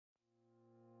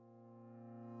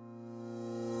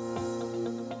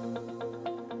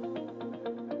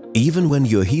Even when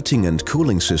your heating and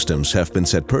cooling systems have been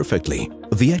set perfectly,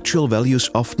 the actual values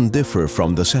often differ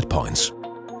from the set points.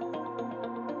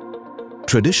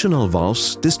 Traditional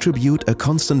valves distribute a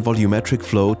constant volumetric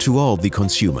flow to all the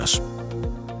consumers.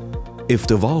 If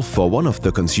the valve for one of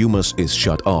the consumers is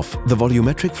shut off, the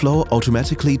volumetric flow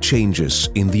automatically changes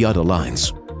in the other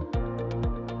lines.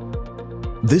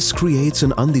 This creates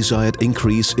an undesired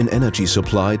increase in energy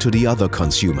supply to the other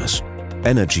consumers.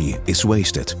 Energy is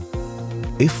wasted.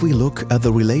 If we look at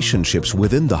the relationships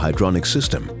within the hydronic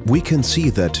system, we can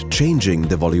see that changing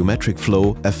the volumetric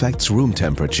flow affects room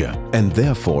temperature and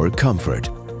therefore comfort.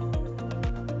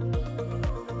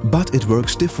 But it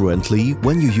works differently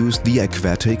when you use the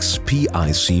Acvatix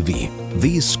PICV.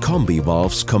 These combi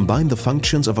valves combine the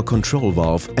functions of a control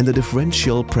valve and a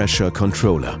differential pressure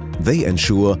controller. They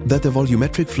ensure that the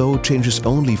volumetric flow changes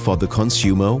only for the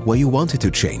consumer where you want it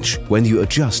to change when you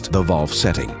adjust the valve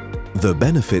setting. The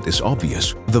benefit is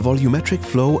obvious. The volumetric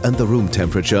flow and the room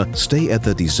temperature stay at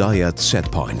the desired set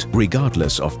point,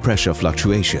 regardless of pressure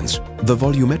fluctuations. The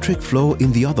volumetric flow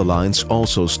in the other lines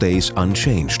also stays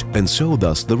unchanged, and so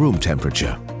does the room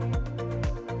temperature.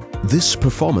 This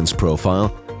performance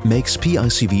profile makes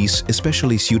PICVs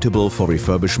especially suitable for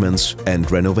refurbishments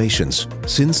and renovations,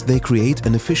 since they create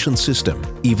an efficient system,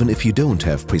 even if you don't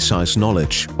have precise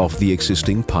knowledge of the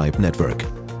existing pipe network.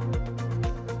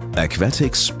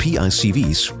 Acvatix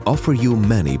PICVs offer you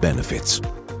many benefits.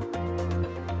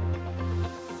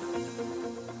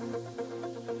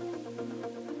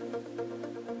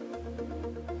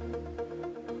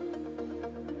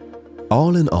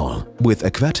 All in all, with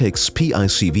Acvatix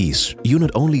PICVs, you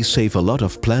not only save a lot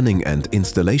of planning and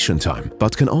installation time,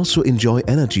 but can also enjoy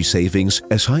energy savings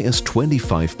as high as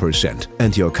 25%,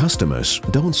 and your customers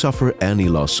don't suffer any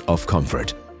loss of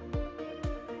comfort.